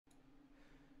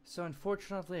So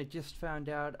unfortunately, I just found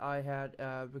out I had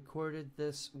recorded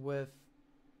this with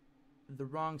the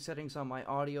wrong settings on my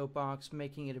audio box,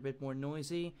 making it a bit more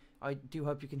noisy. I do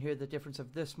hope you can hear the difference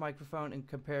of this microphone and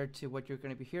compared to what you're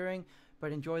going to be hearing,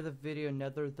 but enjoy the video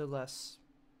nevertheless.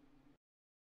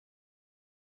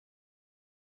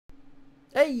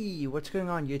 Hey, what's going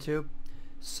on YouTube?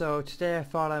 So today I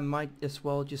thought I might as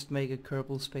well just make a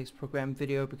Kerbal space program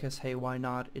video because hey, why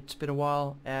not? It's been a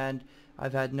while and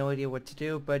I've had no idea what to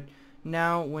do, but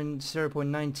now when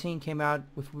 0.19 came out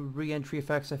with re-entry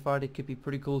effects, I thought it could be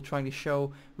pretty cool trying to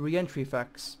show re-entry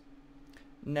effects.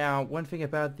 Now, one thing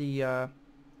about the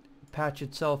patch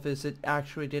itself is it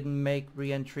actually didn't make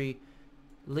re-entry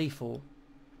lethal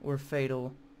or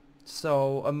fatal.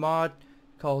 So a mod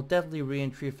called Deadly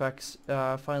Re-entry Effects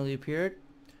finally appeared,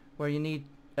 where you need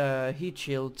heat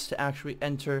shields to actually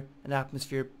enter an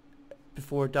atmosphere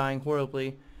before dying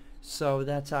horribly. So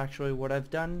that's actually what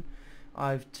I've done.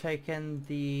 I've taken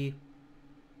the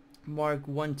Mark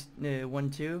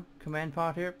 1.2 command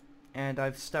pod here, and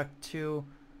I've stuck two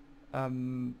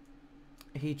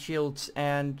heat shields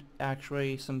and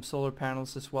actually some solar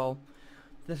panels as well.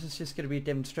 This is just going to be a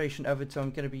demonstration of it, so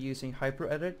I'm going to be using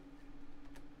HyperEdit.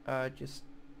 Just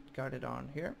got it on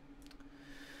here.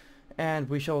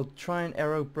 And we shall try and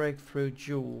arrow break through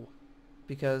Joule,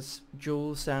 because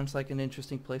Joule sounds like an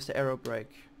interesting place to arrow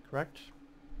break, correct?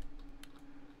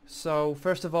 So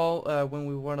first of all, when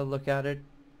we want to look at it,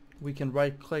 we can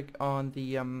right click on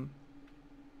the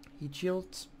heat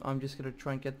shields. I'm just going to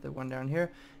try and get the one down here,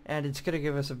 and it's going to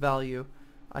give us a value.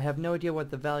 I have no idea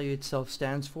what the value itself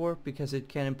stands for, because it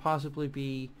can impossibly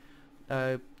be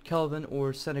Kelvin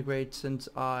or centigrade, since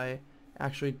I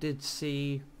actually did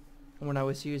see when I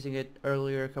was using it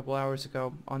earlier a couple hours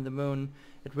ago on the moon,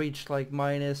 it reached like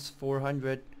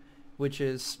 -400, which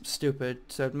is stupid,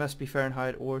 so it must be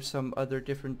Fahrenheit or some other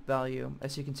different value.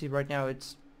 As you can see right now,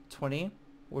 it's 20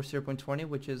 or 0.20,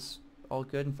 which is all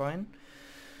good and fine.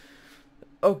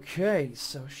 Okay,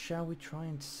 so shall we try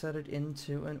and set it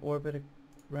into an orbit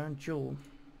around Joule?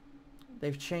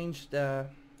 They've changed the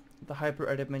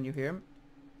HyperEdit menu here.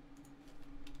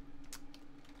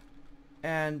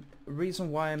 And the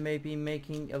reason why I may be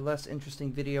making a less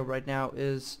interesting video right now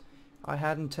is I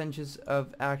had intentions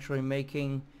of actually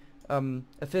making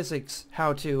a physics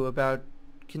how-to about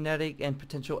kinetic and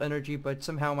potential energy, but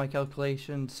somehow my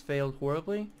calculations failed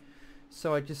horribly.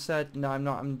 So I just said, no,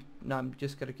 I'm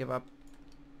just gonna give up.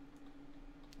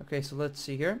 Okay, so let's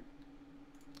see here.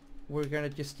 We're gonna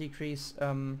just decrease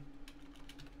the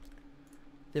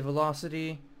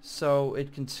velocity so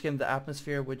it can skim the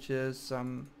atmosphere, which is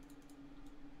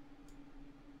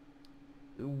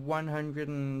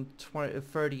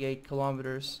 138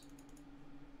 kilometers.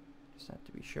 Just have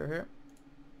to be sure here.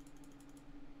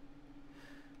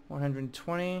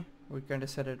 120. We're going to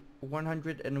set it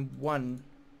 101.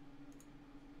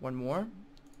 One more.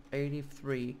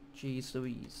 83. Jeez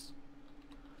Louise.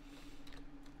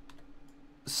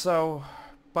 So,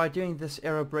 by doing this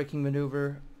arrow braking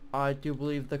maneuver, I do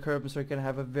believe the Kerbals are going to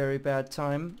have a very bad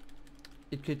time.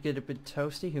 It could get a bit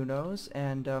toasty, who knows,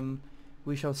 and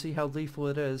we shall see how lethal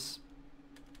it is.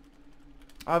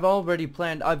 I've already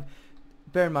planned,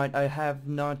 bear in mind, I have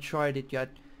not tried it yet,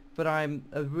 but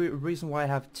reason why I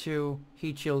have two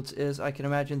heat shields is I can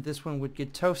imagine this one would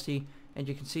get toasty, and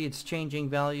you can see it's changing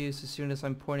values as soon as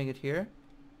I'm pointing it here.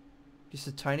 Just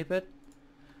a tiny bit.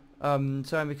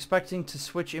 So I'm expecting to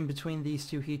switch in between these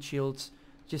two heat shields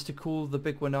just to cool the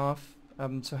big one off,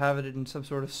 so have it in some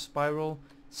sort of spiral,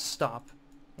 stop,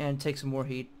 and take some more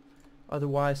heat.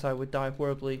 Otherwise I would die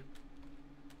horribly.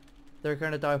 They're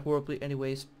gonna die horribly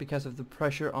anyways because of the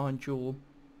pressure on Joule.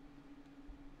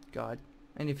 God.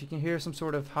 And if you can hear some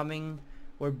sort of humming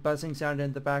or buzzing sound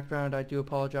in the background, I do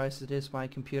apologize, it is my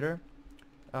computer.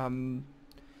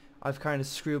 I've kind of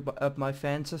screwed up my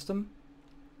fan system,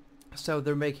 so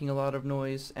they're making a lot of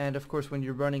noise, and of course when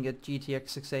you're running at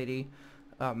GTX 680,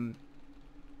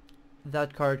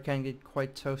 that card can get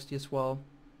quite toasty as well.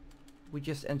 We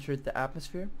just entered the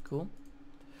atmosphere, cool.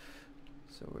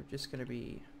 So we're just gonna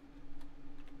be...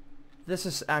 This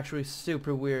is actually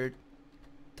super weird.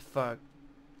 The fuck?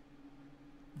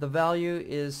 The value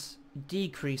is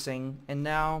decreasing, and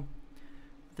now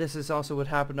this is also what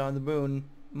happened on the moon,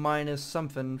 minus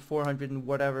something, 400 and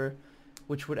whatever,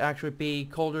 which would actually be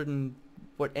colder than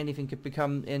what anything could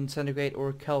become in centigrade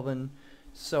or Kelvin.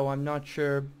 So I'm not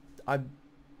sure.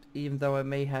 Even though I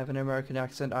may have an American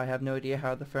accent, I have no idea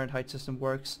how the Fahrenheit system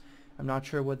works. I'm not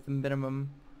sure what the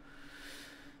minimum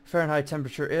Fahrenheit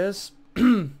temperature is,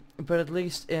 but at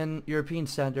least in European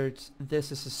standards,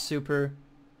 this is a super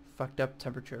fucked up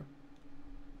temperature.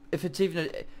 If it's even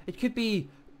it could be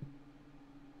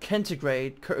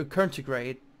Centigrade. Could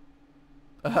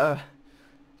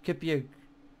be a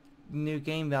new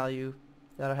game value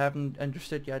that I haven't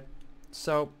understood yet.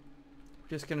 So, we're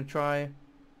just gonna try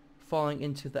falling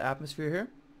into the atmosphere here.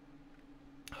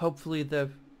 Hopefully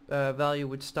the value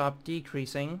would stop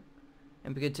decreasing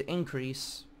and begin to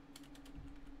increase.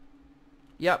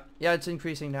 Yep, yeah, it's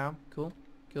increasing now. Cool,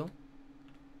 cool.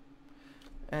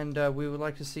 And we would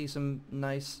like to see some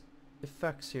nice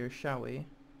effects here, shall we?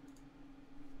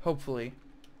 Hopefully.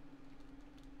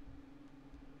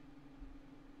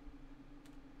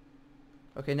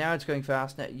 Okay, now it's going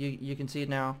fast. Now you can see it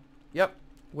now. Yep,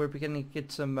 we're beginning to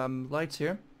get some lights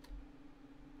here.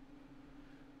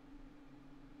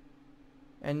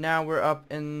 And now we're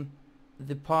up in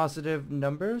the positive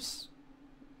numbers.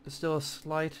 There's still a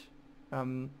slight...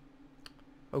 oh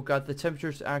god, the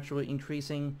temperature's actually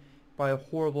increasing by a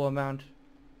horrible amount.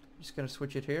 Just gonna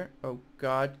switch it here. Oh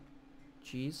god.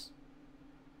 Jeez.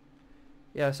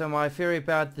 Yeah, so my theory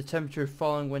about the temperature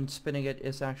falling when spinning it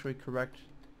is actually correct.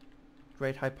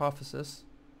 Great hypothesis.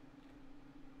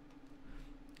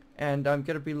 And I'm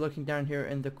gonna be looking down here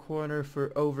in the corner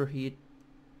for overheat,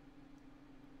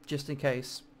 just in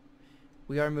case.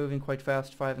 We are moving quite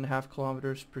fast, 5.5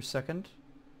 kilometers per second.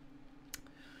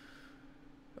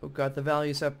 Oh god, the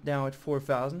value's up now at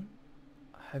 4,000.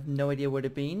 I have no idea what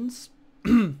it means.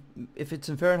 If it's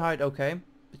in Fahrenheit, okay.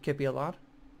 It could be a lot.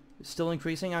 It's still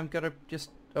increasing. I'm gonna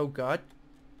just... oh god.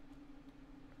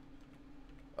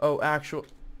 Oh, actual...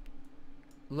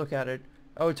 look at it.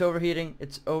 Oh, it's overheating.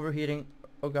 It's overheating.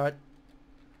 Oh god.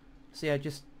 See, I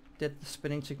just did the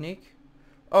spinning technique.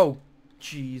 Oh,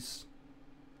 jeez.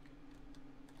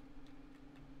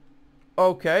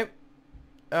 Okay.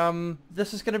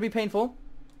 This is gonna be painful.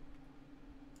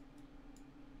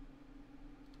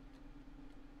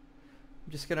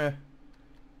 I'm just gonna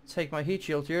take my heat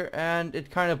shield here, and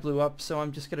it kind of blew up, so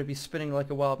I'm just gonna be spinning like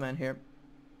a wild man here.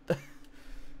 But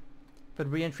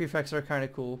re-entry effects are kind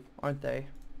of cool, aren't they?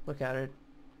 Look at it.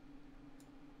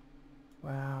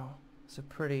 Wow, so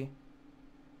pretty.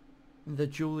 The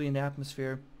Julian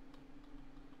atmosphere.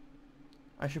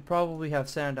 I should probably have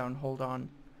sand down. Hold on.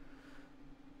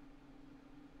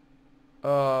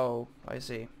 Oh, I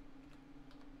see.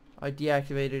 I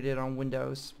deactivated it on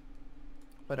Windows.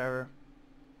 Whatever.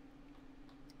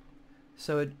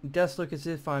 So it does look as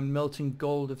if I'm melting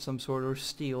gold of some sort, or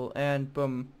steel, and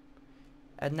boom.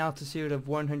 At an altitude of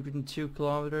 102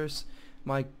 kilometers,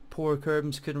 my poor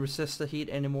Kerbals couldn't resist the heat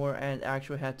anymore and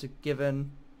actually had to give in.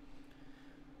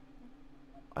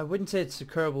 I wouldn't say it's the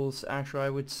Kerbals, actually. I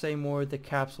would say more the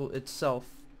capsule itself.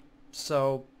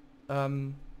 So,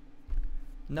 nothing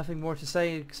more to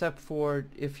say except for,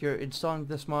 if you're installing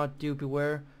this mod, do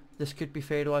beware. This could be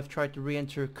fatal. I've tried to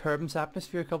re-enter Kerbals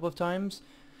atmosphere a couple of times,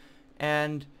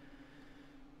 and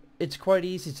it's quite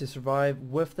easy to survive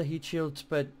with the heat shields,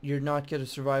 but you're not going to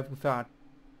survive without.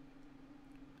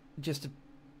 Just a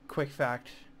quick fact.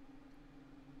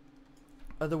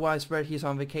 Otherwise, Red, he's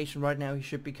on vacation right now. He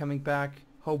should be coming back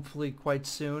hopefully quite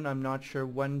soon. I'm not sure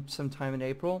when, sometime in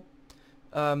April.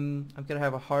 I'm going to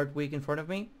have a hard week in front of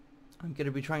me. I'm going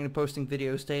to be trying to posting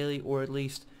videos daily, or at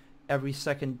least every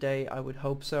second day. I would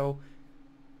hope so.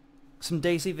 Some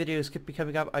Daisy videos could be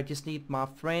coming up. I just need my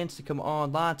friends to come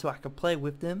online so I can play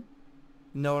with them.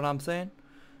 You know what I'm saying?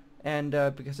 And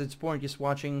because it's boring just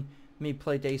watching me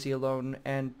play Daisy alone,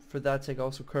 and for that sake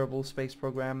also Kerbal Space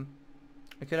Program.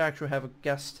 I could actually have a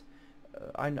guest.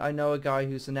 I know a guy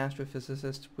who's an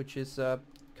astrophysicist, which is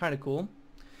kind of cool.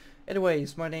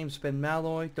 Anyways, my name's been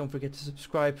Malloy. Don't forget to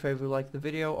subscribe if you like the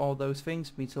video. All those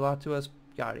things means a lot to us.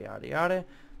 Yada yada yada.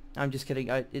 I'm just kidding.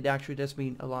 It actually does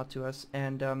mean a lot to us.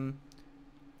 And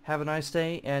have a nice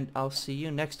day, and I'll see you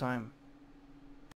next time.